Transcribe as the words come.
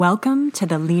Welcome to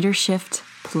the Leadership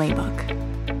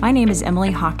Playbook. My name is Emily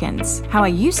Hawkins. How I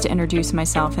used to introduce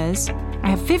myself is, I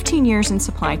have 15 years in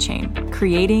supply chain,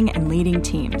 creating and leading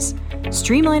teams,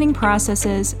 streamlining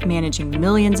processes, managing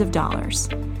millions of dollars.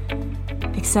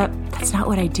 Except that's not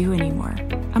what I do anymore.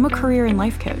 I'm a career and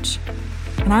life coach.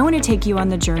 And I want to take you on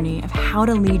the journey of how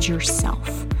to lead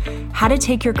yourself, how to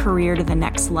take your career to the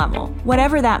next level,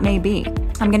 whatever that may be.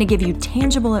 I'm going to give you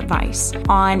tangible advice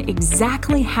on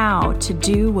exactly how to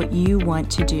do what you want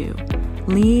to do.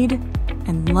 Lead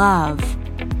and love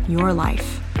your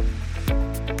life.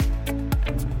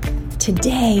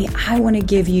 Today, I want to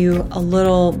give you a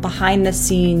little behind the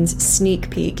scenes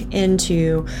sneak peek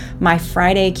into my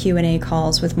Friday Q&A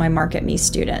calls with my Market Me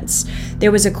students.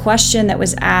 There was a question that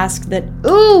was asked that,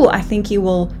 I think you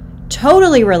will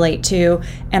totally relate to,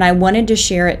 and I wanted to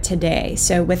share it today.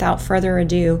 So without further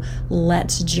ado,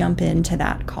 let's jump into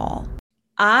that call.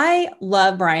 I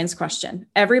love Brian's question.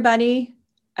 Everybody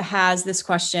has this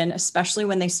question, especially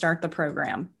when they start the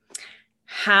program.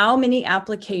 How many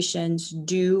applications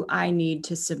do I need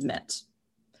to submit?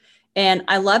 And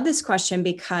I love this question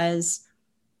because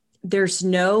there's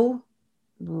no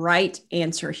right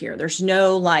answer here. There's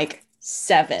no like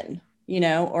 7,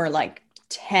 or like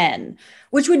 10,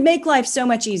 which would make life so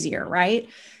much easier, right?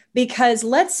 Because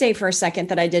let's say for a second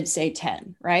that I did say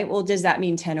 10, right? Well, does that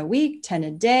mean 10 a week, 10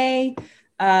 a day?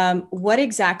 What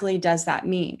exactly does that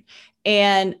mean?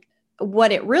 And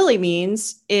what it really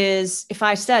means is if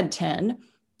I said 10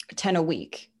 a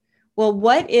week, well,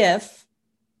 what if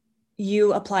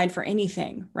you applied for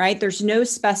anything, right? There's no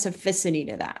specificity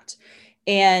to that.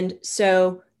 And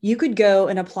so you could go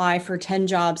and apply for 10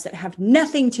 jobs that have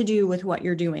nothing to do with what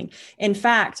you're doing. In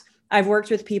fact, I've worked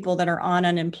with people that are on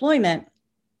unemployment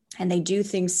and they do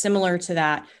things similar to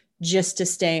that just to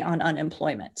stay on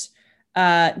unemployment.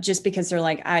 Just because they're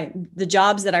like, the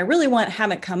jobs that I really want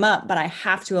haven't come up, but I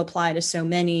have to apply to so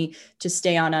many to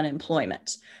stay on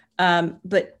unemployment.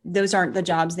 But those aren't the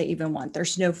jobs they even want.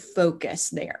 There's no focus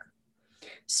there.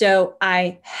 So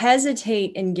I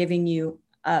hesitate in giving you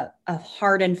a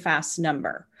hard and fast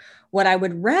number. What I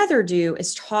would rather do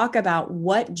is talk about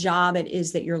what job it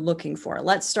is that you're looking for.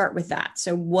 Let's start with that.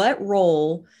 So what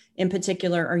role in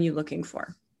particular are you looking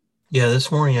for? Yeah,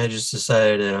 this morning I just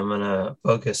decided that I'm going to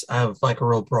focus. I have like a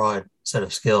real broad set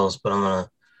of skills, but I'm going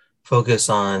to focus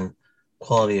on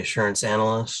quality assurance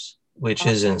analyst, which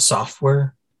is in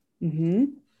software. Mm-hmm.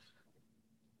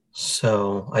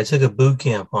 So I took a boot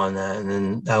camp on that, and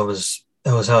then that was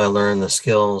how I learned the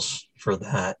skills for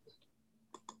that.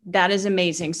 That is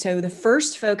amazing. So the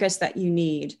first focus that you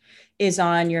need is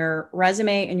on your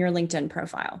resume and your LinkedIn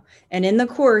profile. And in the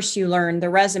course, you learn the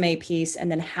resume piece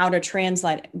and then how to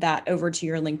translate that over to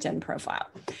your LinkedIn profile.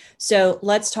 So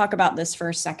let's talk about this for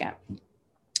a second.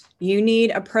 You need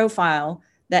a profile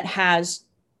that has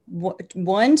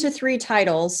 1 to 3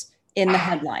 titles in the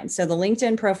headline. So the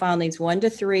LinkedIn profile needs 1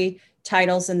 to 3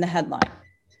 titles in the headline.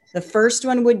 The first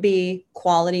one would be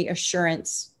quality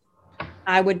assurance.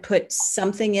 I would put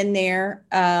something in there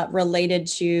related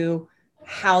to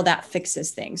how that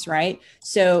fixes things, right?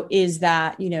 So is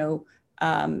that,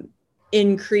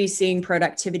 increasing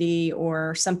productivity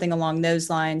or something along those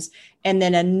lines? And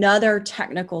then another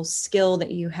technical skill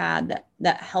that you had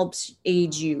that helps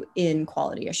aid you in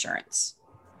quality assurance.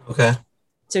 Okay.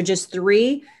 So just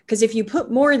 3, because if you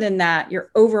put more than that,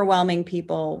 you're overwhelming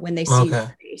people when they see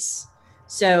your face.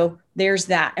 So there's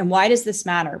that. And why does this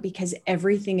matter? Because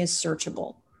everything is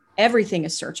searchable. Everything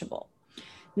is searchable.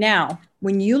 Now,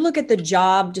 when you look at the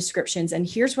job descriptions, and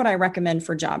here's what I recommend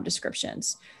for job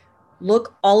descriptions.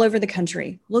 Look all over the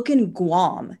country. Look in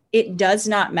Guam. It does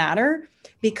not matter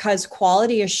because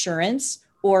quality assurance,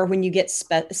 or when you get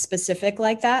specific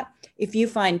like that, if you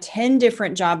find 10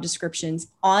 different job descriptions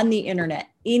on the internet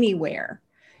anywhere,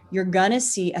 you're going to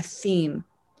see a theme.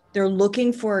 They're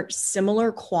looking for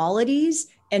similar qualities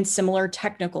and similar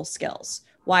technical skills.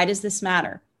 Why does this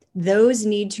matter? Those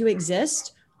need to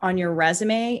exist on your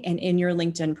resume and in your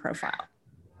LinkedIn profile.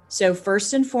 So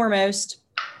first and foremost,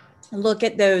 look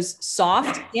at those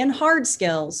soft and hard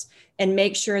skills and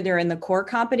make sure they're in the core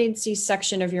competency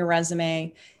section of your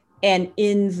resume and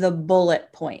in the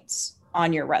bullet points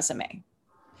on your resume.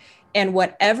 And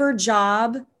whatever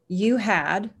job you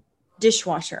had,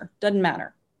 dishwasher, doesn't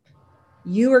matter.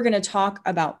 You are going to talk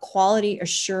about quality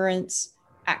assurance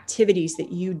activities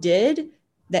that you did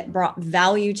that brought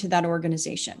value to that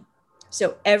organization.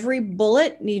 So every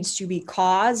bullet needs to be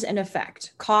cause and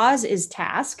effect. Cause is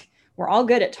task. We're all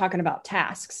good at talking about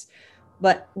tasks,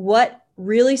 but what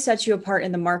really sets you apart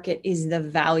in the market is the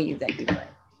value that you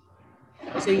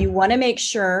bring. So you want to make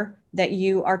sure that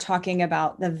you are talking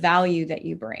about the value that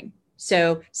you bring.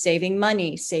 So saving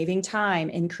money, saving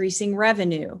time, increasing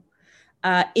revenue,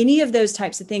 any of those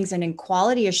types of things. And in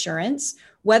quality assurance,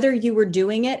 whether you were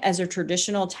doing it as a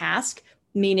traditional task,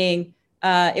 meaning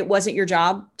it wasn't your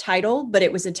job title, but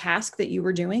it was a task that you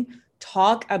were doing,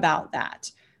 talk about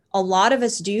that. A lot of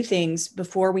us do things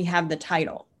before we have the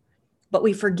title, but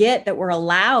we forget that we're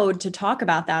allowed to talk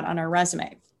about that on our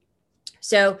resume.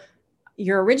 So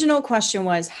your original question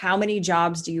was, how many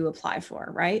jobs do you apply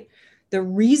for, right? The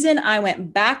reason I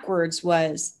went backwards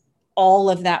was all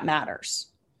of that matters.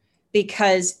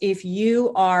 Because if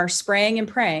you are spraying and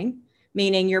praying,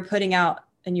 meaning you're putting out,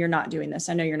 and you're not doing this,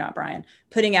 I know you're not, Brian,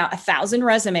 putting out 1,000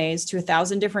 resumes to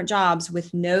 1,000 different jobs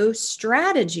with no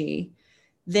strategy,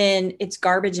 then it's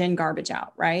garbage in, garbage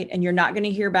out, right? And you're not going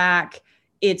to hear back.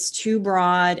 It's too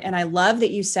broad. And I love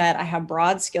that you said, I have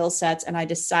broad skill sets and I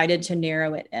decided to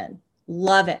narrow it in.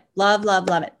 Love it. Love, love,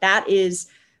 love it. That is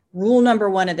rule number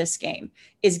one of this game,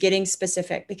 is getting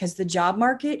specific, because the job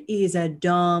market is a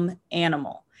dumb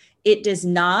animal. It does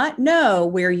not know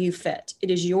where you fit. It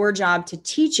is your job to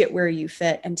teach it where you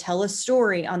fit and tell a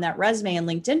story on that resume and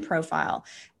LinkedIn profile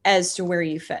as to where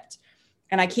you fit.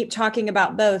 And I keep talking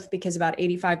about both because about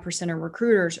 85% of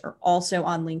recruiters are also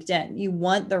on LinkedIn. You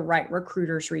want the right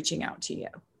recruiters reaching out to you.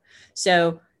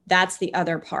 So that's the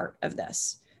other part of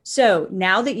this. So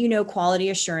now that you know quality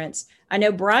assurance, I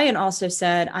know Brian also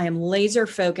said, I am laser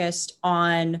focused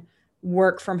on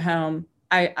work from home.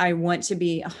 I want to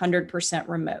be 100%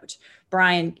 remote.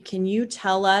 Brian, can you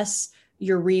tell us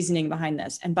your reasoning behind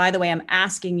this? And by the way, I'm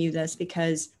asking you this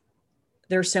because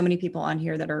there's so many people on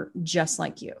here that are just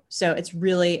like you. So it's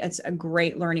a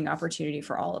great learning opportunity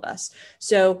for all of us.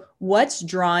 So what's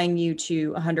drawing you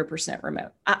to 100%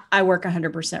 remote? I work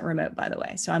 100% remote, by the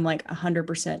way. So I'm like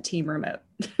 100% team remote.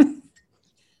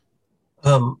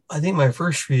 I think my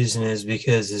first reason is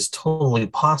because it's totally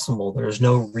possible. There's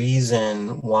no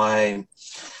reason why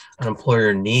an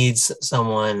employer needs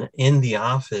someone in the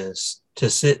office to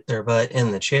sit their butt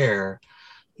in the chair,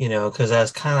 because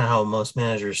that's kind of how most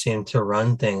managers seem to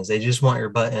run things. They just want your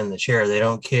butt in the chair. They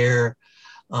don't care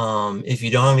if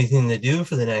you don't have anything to do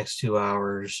for the next 2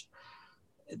 hours.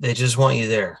 They just want you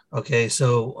there. Okay,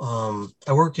 so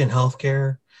I work in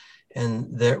healthcare.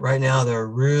 And that right now they're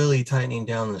really tightening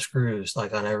down the screws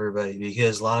like on everybody,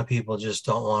 because a lot of people just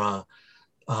don't want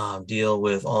to deal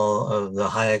with all of the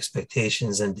high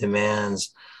expectations and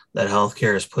demands that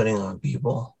healthcare is putting on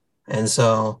people. And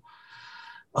so,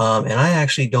 and I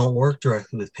actually don't work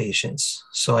directly with patients,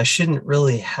 so I shouldn't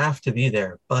really have to be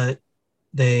there, but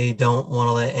they don't want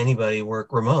to let anybody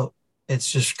work remote. It's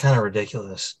just kind of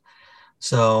ridiculous.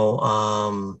 So,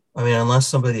 I mean, unless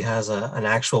somebody has an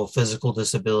actual physical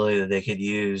disability that they could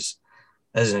use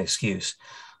as an excuse.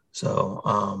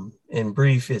 So, in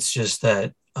brief, it's just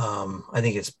that I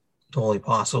think it's totally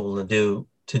possible to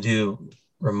do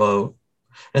remote,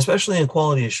 especially in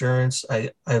quality assurance.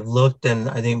 I've looked, and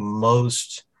I think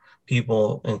most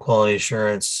people in quality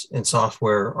assurance and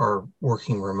software are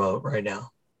working remote right now.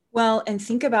 Well, and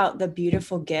think about the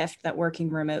beautiful gift that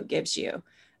working remote gives you.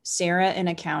 Sarah in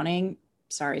accounting,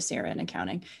 sorry, Sarah in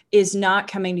accounting, is not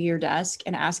coming to your desk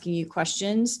and asking you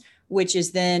questions, which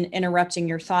is then interrupting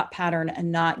your thought pattern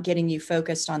and not getting you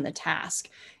focused on the task.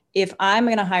 If I'm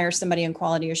going to hire somebody in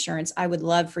quality assurance, I would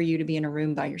love for you to be in a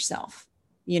room by yourself,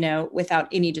 without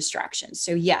any distractions.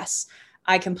 So yes,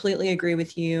 I completely agree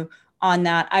with you on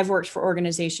that. I've worked for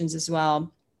organizations as well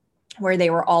where they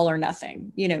were all or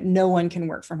nothing. No one can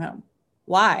work from home.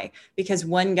 Why? Because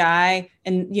one guy,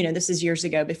 and this is years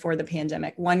ago before the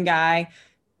pandemic, one guy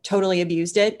totally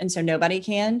abused it, and so nobody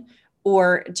can.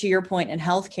 Or to your point, in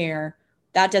healthcare,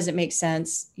 that doesn't make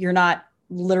sense. You're not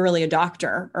literally a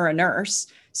doctor or a nurse,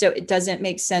 so it doesn't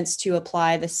make sense to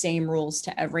apply the same rules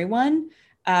to everyone.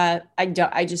 I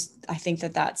think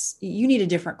that's, you need a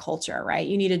different culture, right?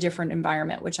 You need a different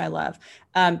environment, which I love.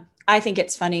 I think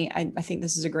it's funny. I think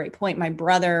this is a great point. My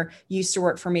brother used to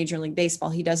work for Major League Baseball.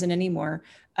 He doesn't anymore.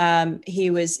 He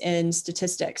was in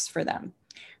statistics for them.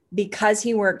 Because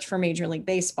he worked for Major League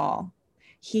Baseball,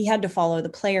 he had to follow the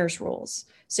players' rules.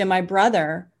 So my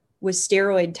brother was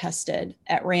steroid tested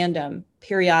at random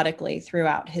periodically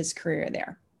throughout his career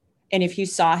there. And if you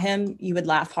saw him, you would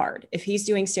laugh hard. If he's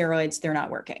doing steroids, they're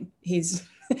not working. He's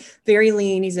very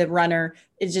lean. He's a runner.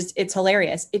 It's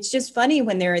hilarious. It's just funny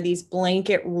when there are these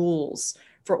blanket rules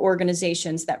for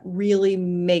organizations that really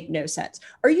make no sense.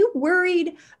 Are you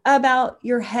worried about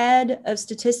your head of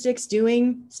statistics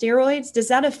doing steroids? Does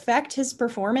that affect his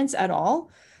performance at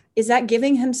all? Is that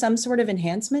giving him some sort of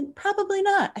enhancement? Probably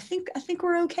not. I think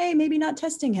we're okay. Maybe not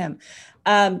testing him.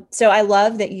 So I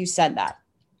love that you said that.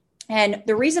 And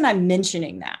the reason I'm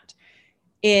mentioning that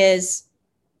is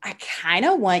I kind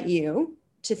of want you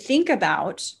to think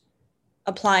about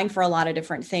applying for a lot of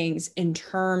different things in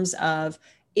terms of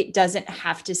it doesn't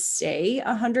have to say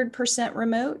 100%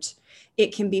 remote.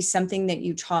 It can be something that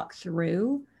you talk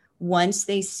through once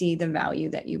they see the value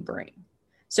that you bring.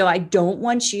 So I don't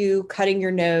want you cutting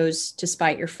your nose to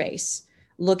spite your face,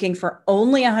 looking for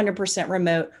only 100%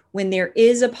 remote when there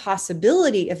is a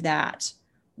possibility of that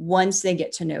once they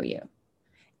get to know you.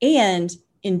 And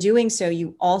in doing so,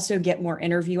 you also get more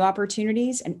interview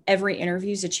opportunities, and every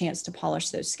interview is a chance to polish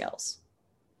those skills.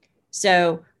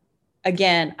 So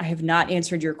again, I have not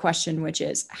answered your question, which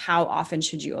is how often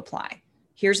should you apply?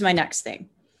 Here's my next thing.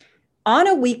 On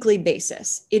a weekly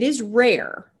basis, it is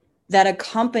rare that a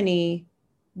company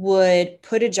would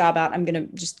put a job out. I'm going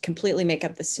to just completely make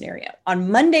up this scenario.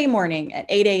 On Monday morning at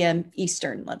 8 a.m.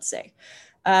 Eastern, let's say,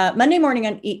 Monday morning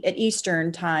at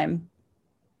Eastern time,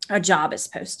 a job is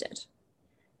posted.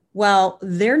 Well,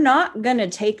 they're not going to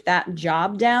take that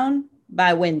job down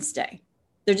by Wednesday.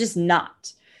 They're just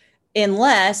not,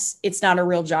 unless it's not a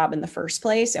real job in the first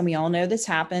place. And we all know this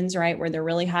happens, right? Where they're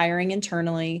really hiring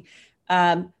internally.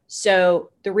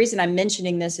 So the reason I'm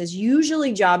mentioning this is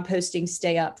usually job postings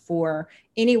stay up for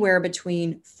anywhere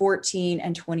between 14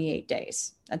 and 28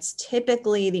 days. That's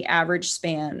typically the average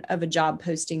span of a job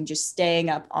posting just staying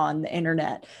up on the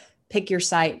internet. Pick your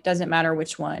site, doesn't matter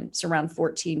which one. It's around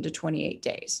 14 to 28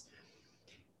 days.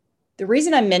 The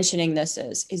reason I'm mentioning this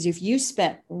is if you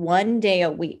spent one day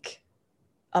a week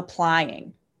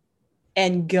applying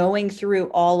and going through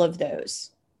all of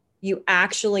those, you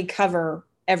actually cover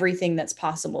everything that's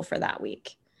possible for that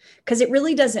week. Because it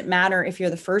really doesn't matter if you're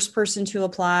the first person to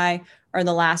apply or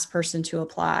the last person to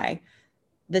apply.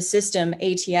 The system,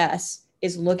 ATS,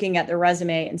 is looking at the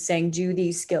resume and saying, do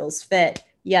these skills fit?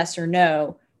 Yes or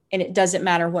no? And it doesn't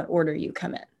matter what order you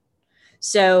come in.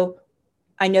 So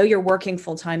I know you're working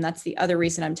full time. That's the other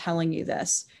reason I'm telling you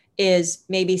this, is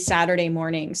maybe Saturday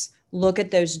mornings, look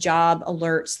at those job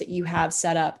alerts that you have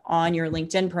set up on your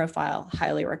LinkedIn profile.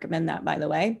 Highly recommend that, by the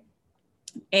way.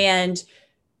 And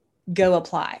go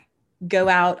apply. Go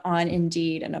out on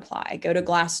Indeed and apply. Go to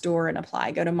Glassdoor and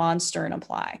apply. Go to Monster and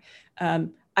apply.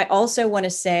 I also want to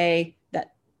say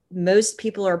that most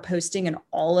people are posting in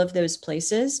all of those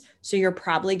places. So you're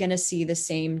probably going to see the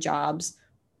same jobs,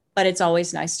 but it's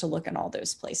always nice to look in all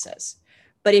those places.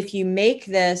 But if you make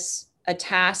this a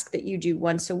task that you do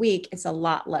once a week, it's a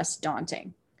lot less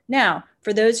daunting. Now,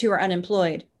 for those who are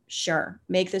unemployed, sure,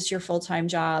 make this your full-time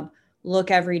job.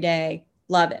 Look every day.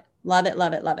 Love it. Love it,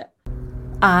 love it, love it.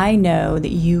 I know that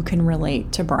you can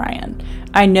relate to Brian.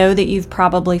 I know that you've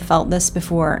probably felt this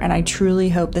before, and I truly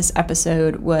hope this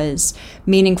episode was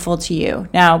meaningful to you.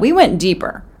 Now, we went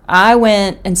deeper. I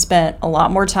went and spent a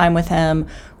lot more time with him.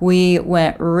 We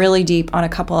went really deep on a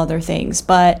couple other things,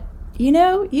 but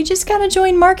you just got to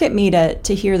join Market Me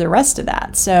to hear the rest of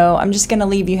that. So I'm just going to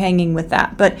leave you hanging with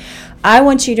that. But I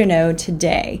want you to know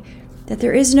today that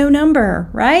there is no number,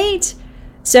 right?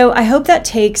 So I hope that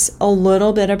takes a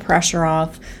little bit of pressure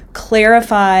off,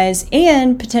 clarifies,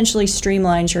 and potentially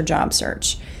streamlines your job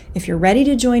search. If you're ready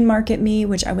to join Market Me,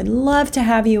 which I would love to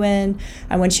have you in,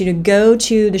 I want you to go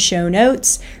to the show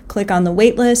notes, click on the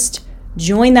waitlist,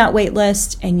 join that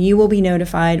waitlist, and you will be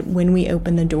notified when we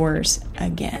open the doors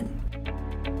again.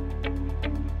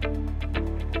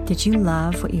 Did you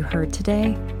love what you heard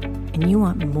today and you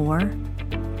want more?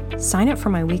 Sign up for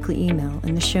my weekly email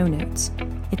in the show notes.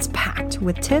 It's packed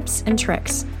with tips and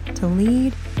tricks to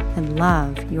lead and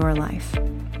love your life.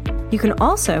 You can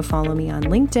also follow me on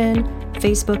LinkedIn,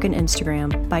 Facebook, and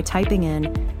Instagram by typing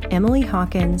in Emily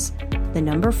Hawkins, the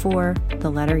number 4, the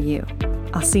letter U.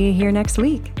 I'll see you here next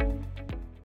week.